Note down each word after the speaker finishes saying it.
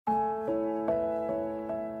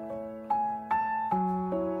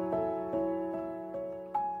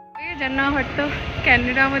ज्यांना वाटतं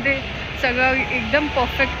कॅनडामध्ये सगळं एकदम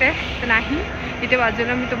परफेक्ट आहे तर नाही, इथे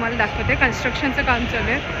बाजूला मी तुम्हाला दाखवते कन्स्ट्रक्शनचं काम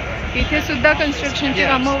चालू आहे. इथे सुद्धा कन्स्ट्रक्शनची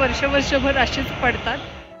कामं वर्षभर अशीच पडतात.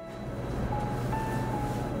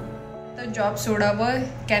 तर जॉब सोडावं,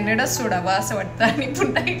 कॅनडाच सोडावं असं वाटतं आणि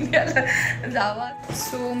पुन्हा इंडियाला जावं.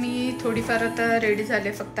 सो मी थोडीफार आता रेडी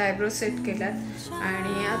झाले, फक्त आयब्रो सेट केल्यात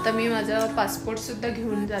आणि आता मी माझा पासपोर्टसुद्धा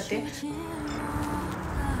घेऊन जाते.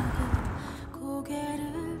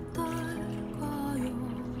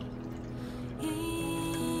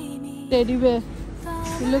 Teddy bear.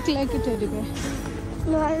 You look like a teddy bear.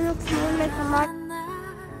 No, I look more like a mat.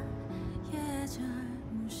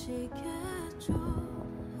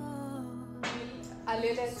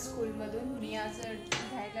 आलेले आहेत स्कूलमधून. मी आज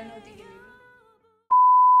घ्यायला नव्हती गेली.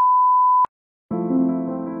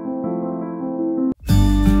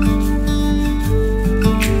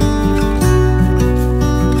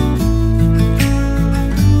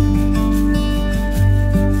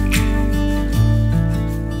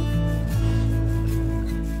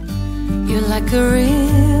 Like a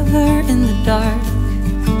river in the dark,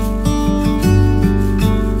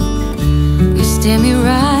 you steer me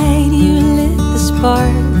right, you lit the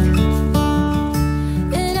spark,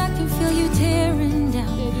 and I can feel you tearing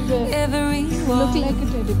down every wall. Look like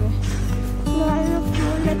a teddy bear. No, I look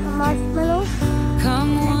more like a marshmallow.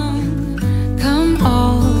 Come one, come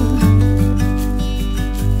all.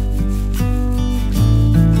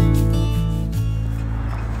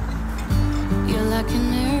 You're like an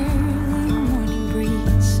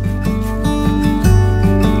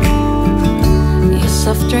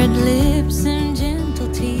soft red lips and gentle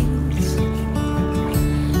teeth.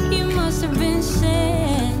 You must have been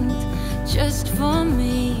sent just for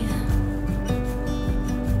me.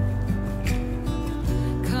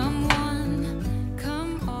 Come one,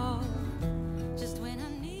 come all, just when I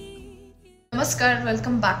need you. नमस्कार,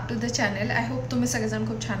 welcome back to the channel. I hope तुम्ही सगळेजण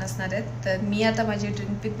खूप छान असणार आहेत. तर मी आता माझी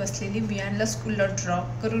ट्रेनपीत बसलेली, वियांडला स्कूलला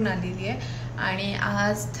ड्रॉप करून आलेली आहे आणि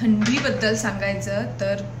आज थंडीबद्दल सांगायचं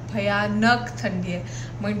तर भयानक थंडी आहे.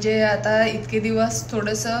 म्हणजे आता इतके दिवस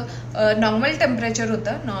थोडंसं नॉर्मल टेम्परेचर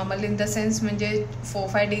होतं, नॉर्मल इन द सेन्स म्हणजे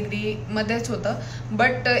 4-5 डिग्रीमध्येच होतं,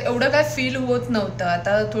 बट एवढं काय फील होत नव्हतं.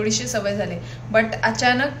 आता थोडीशी सवय झाली, बट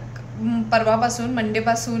अचानक परवापासून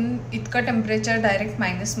मंडेपासून इतकं टेम्परेचर डायरेक्ट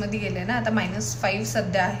मायनसमध्ये गेले ना. आता -5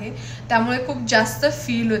 सध्या आहे, त्यामुळे खूप जास्त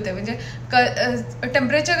फील होते. म्हणजे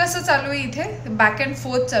टेम्परेचर कसं चालू आहे इथे, बॅक अँड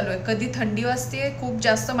फोर्थ चालू आहे. कधी थंडी वाजते खूप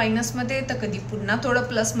जास्त मायनसमध्ये, तर कधी पुन्हा थोडं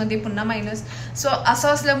प्लसमध्ये, पुन्हा मायनस. सो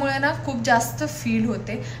असं असल्यामुळे ना खूप जास्त फील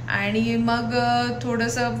होते आणि मग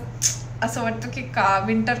थोडंसं असं वाटतं की का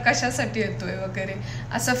विंटर कशासाठी येतोय वगैरे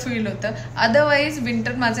असं फील होतं. अदरवाईज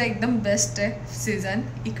विंटर माझा एकदम बेस्ट आहे सीझन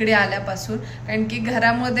इकडे आल्यापासून, कारण की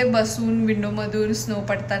घरामध्ये बसून विंडोमधून स्नो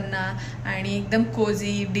पडताना आणि एकदम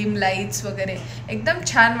कोझी डिम लाईट्स वगैरे एकदम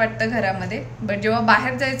छान वाटतं घरामध्ये. बट जेव्हा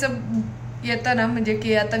बाहेर जायचं येतं ना, म्हणजे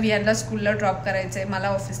की आता वियांडला स्कूलला ड्रॉप करायचं आहे, मला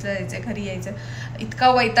ऑफिसला जायचं आहे, घरी यायचं, इतका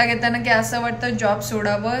वैताग येतं ना की असं वाटतं जॉब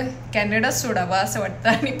सोडावं, कॅनडाच सोडावं असं वाटतं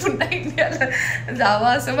आणि पुन्हा इंडियाला जावं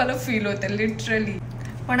असं मला फील होतं लिटरली.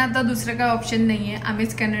 पण आता दुसरं काय ऑप्शन नाही आहे,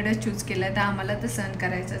 आम्हीच कॅनडा चूज केलं आहे, तर आम्हाला तर सहन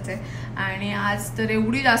करायचंच आहे. आणि आज तर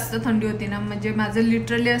एवढी जास्त थंडी होती ना, म्हणजे माझं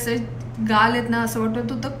लिटरली असं गाल आहेत ना, असं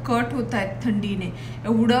वाटत होतं कट होत आहेत थंडीने.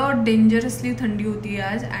 एवढं डेंजरसली थंडी होती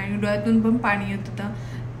आज आणि डोळ्यातून पण पाणी येत होतं.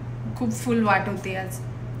 खूप फुल वाट होते आज.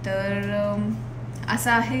 तर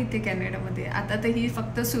असं आहे इथे कॅनडामध्ये. आता तर ही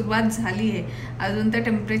फक्त सुरुवात झाली आहे, अजून तर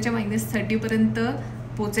टेम्परेचर -30पर्यंत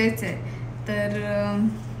पोचायचं आहे. तर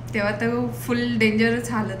तेव्हा तर फुल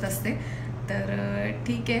डेंजरच हालत असते. तर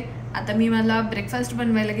ठीक आहे, आता मी मला ब्रेकफास्ट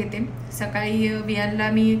बनवायला घेते. सकाळी वियांडला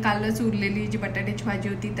मी कालच उरलेली जी बटाट्याची भाजी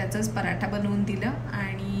होती त्याचाच पराठा बनवून दिलं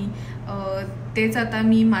आणि तेच आता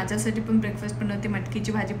मी माझ्यासाठी पण ब्रेकफास्ट बनवते.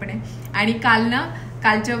 मटकीची भाजी पण आहे. आणि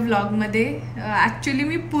कालच्या व्लॉगमध्ये ॲक्च्युली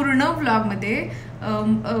मी पूर्ण व्लॉगमध्ये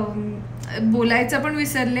बोलायचं पण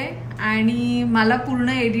विसरले आणि मला पूर्ण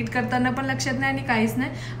एडिट करताना पण लक्षात नाही आणि काहीच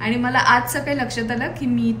नाही. आणि मला आज सकाळी लक्षात आलं की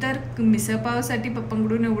मी तर मिसळपावसाठी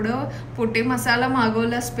पप्पांकडून एवढं पोटे मसाला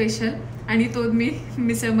मागवला स्पेशल आणि तो मी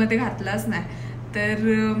मिसळमध्ये घातलाच नाही. तर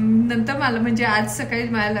नंतर मला म्हणजे आज सकाळी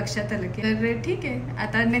मला लक्षात आलं की अरे ठीक आहे,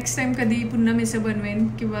 आता नेक्स्ट टाइम कधी पुन्हा मिसळ बनवेन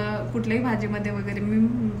किंवा कुठल्याही भाजीमध्ये वगैरे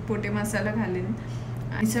मी पोटे मसाला घालेन.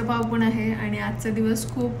 मिसळपाव पण आहे आणि आजचा दिवस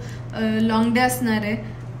खूप लॉंग डे असणार आहे.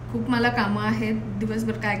 खूप मला कामं आहेत,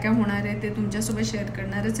 दिवसभर काय काय होणार आहे ते तुमच्यासोबत शेअर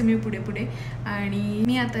करणारच मी पुढे. आणि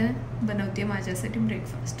मी आता बनवते माझ्यासाठी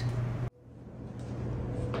breakfast.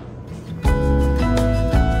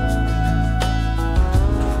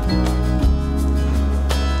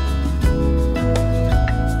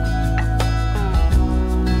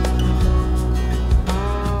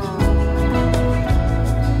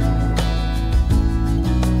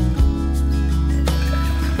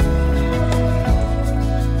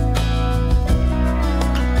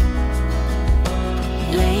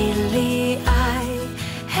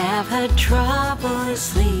 got trouble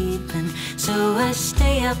sleeping, so I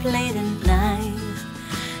stay up late at night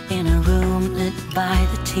in a room lit by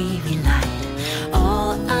the TV light.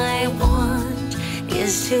 All I want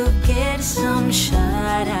is to get some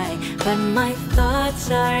shut-eye, but my thoughts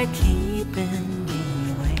are keeping me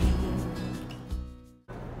awake.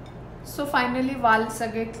 So finally वाल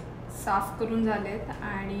सगळे साफ करून झालेत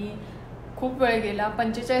आणि खूप वेळ गेला.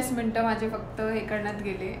 45 मिनटं माझे फक्त हे करण्यात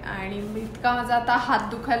गेले आणि इतका माझा आता हात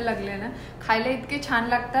दुखायला लागले ना. खायला इतके छान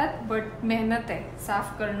लागतात बट मेहनत आहे,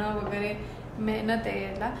 साफ करणं वगैरे मेहनत आहे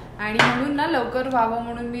याला. आणि म्हणून ना लवकर व्हावं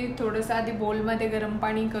म्हणून मी थोडंसं आधी बोलमध्ये गरम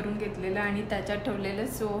पाणी करून घेतलेलं आणि त्याच्यात ठेवलेलं.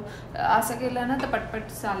 सो असं केलं ना तर पटपट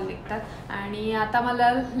साल निघतात. आणि आता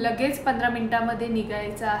मला लगेच 15 मिनटामध्ये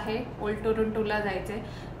निघायचं आहे, ओल्ड टोरंटोला जायचं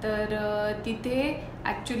आहे. तर तिथे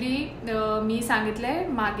ॲक्च्युली मी सांगितलं आहे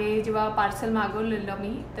मागे जेव्हा पार्सल मागवलेलं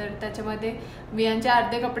मी, तर त्याच्यामध्ये वियांचे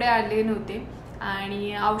अर्धे कपडे आले नव्हते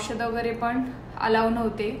आणि औषधं वगैरे पण अलाव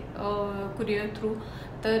नव्हते कुरिअर थ्रू.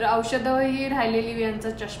 तर औषधं ही राहिलेली, वियांचा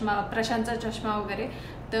चष्मा, प्रशांतचा चष्मा वगैरे.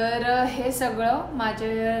 तर हे सगळं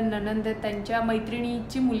माझे ननंद त्यांच्या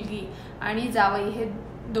मैत्रिणीची मुलगी आणि जावई हे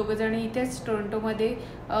दोघंजण इथेच टोरंटोमध्ये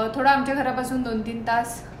थोडं आमच्या घरापासून 2-3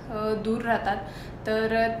 तास दूर राहतात.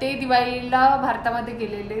 तर ते दिवाळीला भारतामध्ये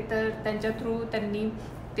गेलेले, तर त्यांच्या थ्रू त्यांनी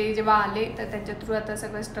ते जेव्हा आले तर त्यांच्या थ्रू आता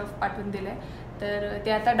सगळं स्टफ पाठवून दिलं आहे. तर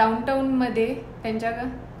ते आता डाऊनटाऊनमध्ये त्यांच्या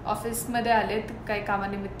ऑफिसमध्ये आलेत काही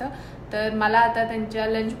कामानिमित्त. तर मला आता त्यांच्या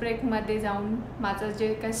लंच ब्रेकमध्ये जाऊन माझं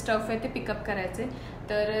जे काही स्टफ आहे ते पिकअप करायचे.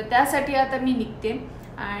 तर त्यासाठी आता मी निघते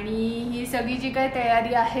आणि ही सगळी जी काही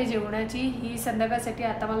तयारी आहे जेवणाची ही संध्याकाळसाठी.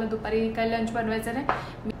 आता मला दुपारी काही लंच बनवायचं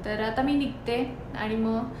नाही, तर आता मी निघते आणि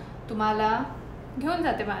मग तुम्हाला घेऊन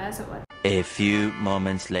जाते माझ्यासोबत. A few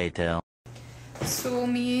moments later. So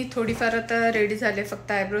मी थोडीफार आता रेडी झाले,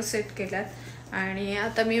 फक्त आयब्रो सेट केल्यात आणि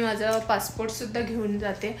आता मी माझा पासपोर्टसुद्धा घेऊन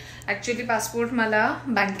जाते. ॲक्च्युली पासपोर्ट मला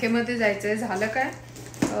बँकेमध्ये जायचं आहे. झालं काय,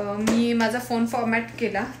 मी माझा फोन फॉर्मॅट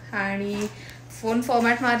केला आणि फोन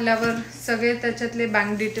फॉर्मॅट मारल्यावर सगळे त्याच्यातले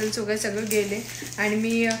बँक डिटेल्स वगैरे सगळं गेले आणि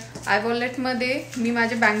मी आय वॉलेटमध्ये मी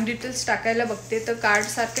माझे बँक डिटेल्स टाकायला बघते तर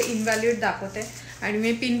कार्डसारखं इनव्हॅलिड दाखवते आणि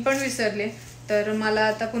मी पिन पण विसरले. तर मला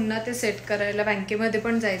आता पुन्हा ते सेट करायला बँकेमध्ये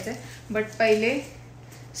पण जायचं आहे. बट पहिले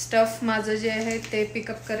स्टफ माझं जे आहे ते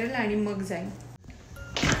पिकअप करेल आणि मग जाईन.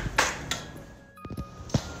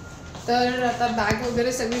 तर आता बॅग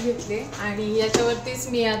वगैरे सगळी घेतली आणि याच्यावरतीच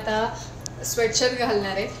मी आता स्वेटशर्ट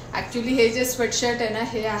घालणार आहे. ॲक्च्युली हे जे स्वेटशर्ट आहे ना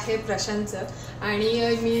हे आहे प्रशांतचं.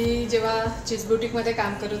 आणि मी जेव्हा चीज बुटीकमध्ये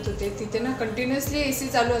काम करत होते तिथे ना कंटिन्युअसली AC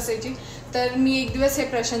चालू असायची. तर मी एक दिवस हे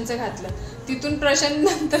प्रशांतचं घातलं. तिथून प्रशांत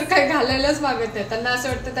नंतर काय घालायलाच मागत नाही. त्यांना असं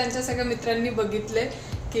वाटतं त्यांच्या सगळ्या मित्रांनी बघितले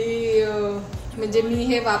की म्हणजे मी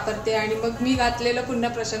हे वापरते आणि मग मी घातलेलं पुन्हा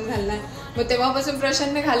प्रशांत घालणार. मग तेव्हापासून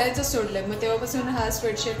प्रशांतने घालायचंच सोडलं. मग तेव्हापासून हा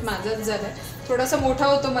स्वेटशर्ट माझाच झाला आहे. थोडासा मोठा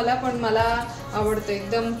होतो मला पण मला आवडतं,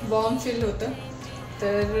 एकदम वॉर्म फील होतं.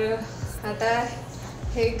 तर आता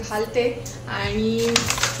हे घालते आणि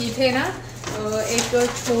इथे ना एक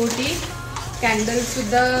छोटी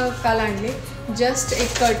कॅन्डलसुद्धा काल आणली, जस्ट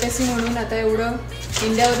एक कर्टेसी म्हणून. आता एवढं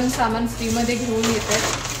इंडियावरून सामान फ्रीमध्ये घेऊन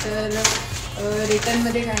येतात तर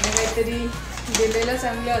रिटर्नमध्ये काही ना काहीतरी दिलेलं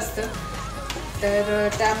चांगलं असतं. तर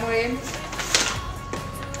त्यामुळे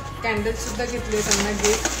कॅन्डल्ससुद्धा घेतले त्यांना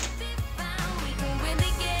गिफ्ट.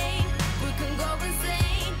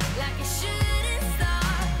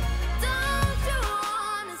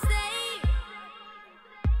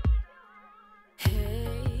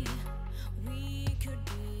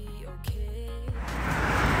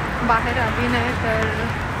 बाहेर आली नाही तर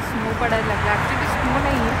स्नो पडायला लागला. ॲक्च्युली स्नो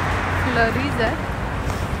नाही आहे, फ्लरीज आहे.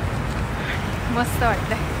 मस्त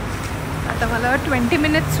वाटतं आहे. आता मला 20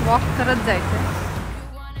 मिनिट्स वॉक करत जायचं आहे.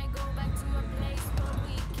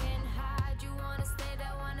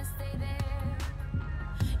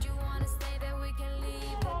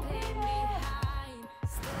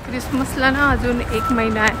 क्रिसमसला ना अजून 1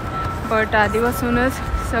 महिना आहे बट आधीपासूनच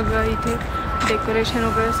सगळं इथे डेकोरेशन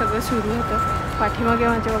वगैरे सगळं सुरू होतं. पाठीमागे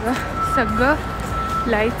माझ्या बघा सगळं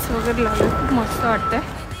लाईट्स वगैरे लावलं, खूप मस्त वाटतं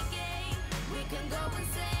आहे.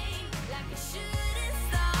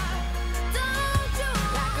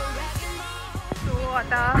 तो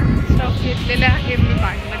आता स्टॉक घेतलेले आहे मी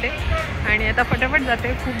बॅगमध्ये आणि आता फटाफट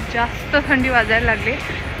जाते. खूप जास्त थंडी वाजायला लागली.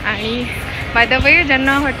 आणि बाय द वे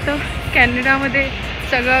ज्यांना वाटतं कॅनडामध्ये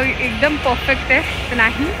सगळं एकदम परफेक्ट आहे तर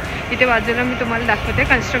नाही. इथे बाजूला मी तुम्हाला दाखवते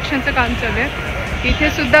कन्स्ट्रक्शनचं काम चालू आहे. इथे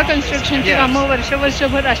सुद्धा कन्स्ट्रक्शनची कामं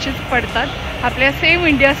वर्षभर अशीच पडतात आपल्या सेम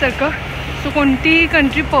इंडियासारखं. सो कोणतीही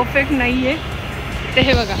कंट्री परफेक्ट नाही आहे. ते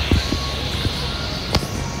हे बघा,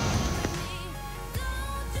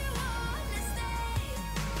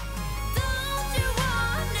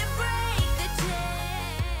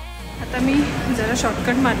 जरा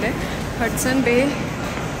शॉर्टकट मारलं आहे. हडसन बे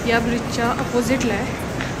या ब्रिजच्या अपोजिटला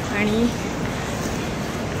आहे आणि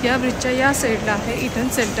या ब्रिजच्या या साईडला आहे इटन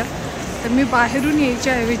सेंटर. तर मी बाहेरून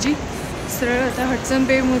यायच्या ऐवजी सरळ आता हडसन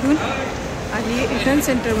बेमधून आली आहे इटन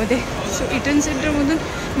सेंटरमध्ये. सो इटन सेंटरमधून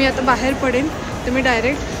मी आता बाहेर पडेन तर मी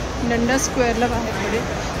डायरेक्ट नंडा स्क्वेअरला बाहेर पडेन.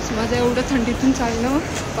 सो माझं एवढं थंडीतून चालणं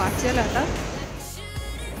वाचेल आता.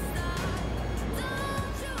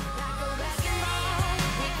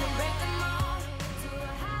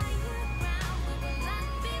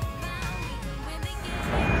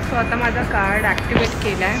 सो आता माझा कार्ड ॲक्टिवेट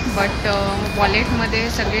केला आहे, बट वॉलेटमध्ये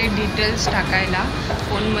सगळे डिटेल्स टाकायला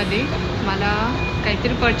फोनमध्ये मला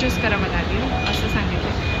काहीतरी परचेस करावं लागेल असं सांगितलं.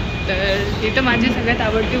 तर ही तर माझी सगळ्यात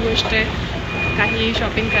आवडती गोष्ट आहे, काही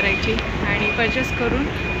शॉपिंग करायची आणि परचेस करून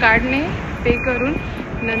कार्डने पे करून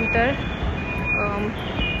नंतर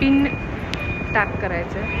पिन टॅप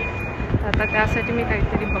करायचं. आता त्यासाठी मी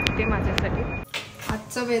काहीतरी बघते माझ्यासाठी.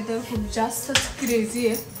 आजचं वेदर खूप जास्तच क्रेझी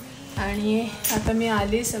आहे आणि आता मी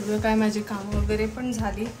आली, सगळं काय माझी कामं वगैरे पण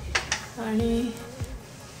झाली आणि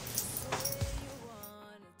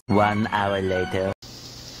 1 hour later.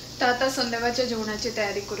 तर आता संध्याकाळच्या जेवणाची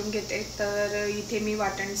तयारी करून घेते. तर इथे मी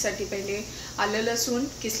वाटणीसाठी पहिले आलं लसूण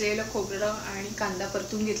किसलेलं खोबरं आणि कांदा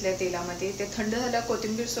परतून घेतलं तेलामध्ये. ते थंड झालं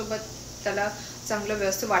कोथिंबीरसोबत त्याला चांगलं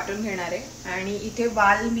व्यवस्थित वाटून घेणार आहे. आणि इथे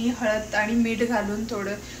वाल मी हळद आणि मीठ घालून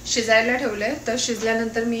थोडं शिजायला ठेवलं आहे, तर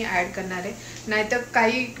शिजल्यानंतर मी ॲड करणार आहे. नाहीतर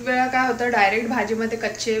काही वेळा काय होतं, डायरेक्ट भाजीमध्ये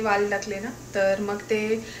कच्चे वाल टाकले ना तर मग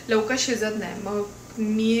ते लवकर शिजत नाही. मग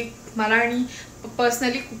मला आणि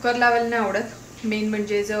पर्सनली कुकर लावायला नाही आवडत. मेन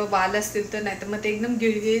म्हणजे जर वाल असतील तर, नाही तर मग ते एकदम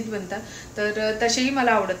गिळगिळीत बनतात, तर तसेही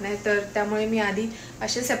मला आवडत नाही. तर त्यामुळे मी आधी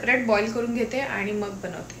असे सेपरेट बॉईल करून घेते आणि मग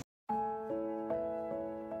बनवते.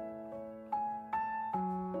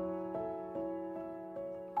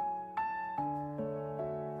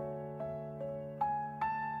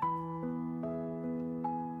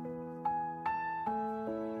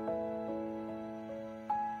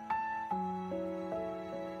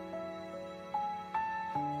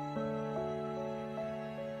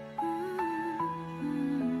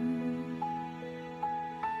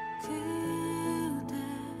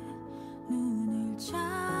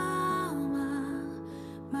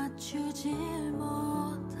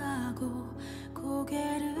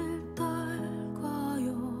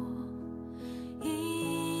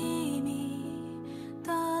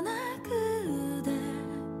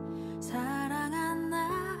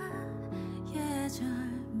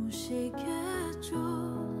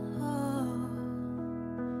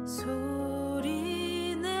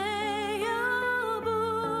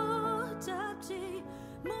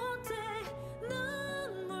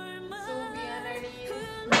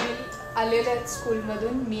 आलेले आहेत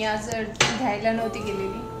स्कूलमधून. मी आज घ्यायला नव्हती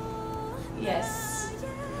गेलेली. येस.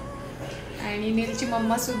 आणि नीलची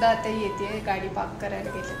मम्मासुद्धा आता येते, गाडी पार्क करायला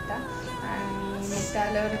गेले आता. आणि मग त्या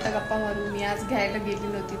आल्यावर आता गप्पा मारू. मी आज घ्यायला गेली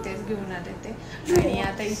नव्हती, तेच घेऊन आले ते. आणि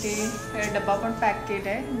आता इथे डब्बा पण पॅक केला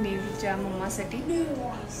आहे नीलच्या मम्मासाठी.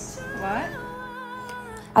 वा.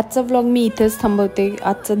 आजचा व्लॉग मी इथेच थांबवते.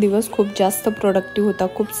 आजचा दिवस खूप जास्त प्रोडक्टिव्ह होता.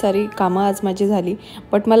 खूप सारी कामं आज माझी झाली,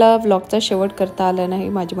 बट मला व्लॉगचा शेवट करता आला नाही.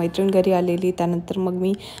 माझी मैत्रीण घरी आलेली, त्यानंतर मग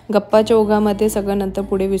मी गप्पाच्या ओघामध्ये सगळं नंतर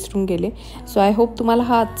पुढे विसरून गेले. सो आय होप तुम्हाला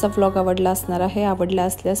हा आजचा व्लॉग आवडला असणार आहे. आवडला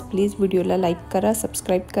असल्यास प्लीज व्हिडिओला लाईक करा,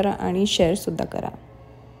 सबस्क्राईब करा आणि शेअरसुद्धा करा.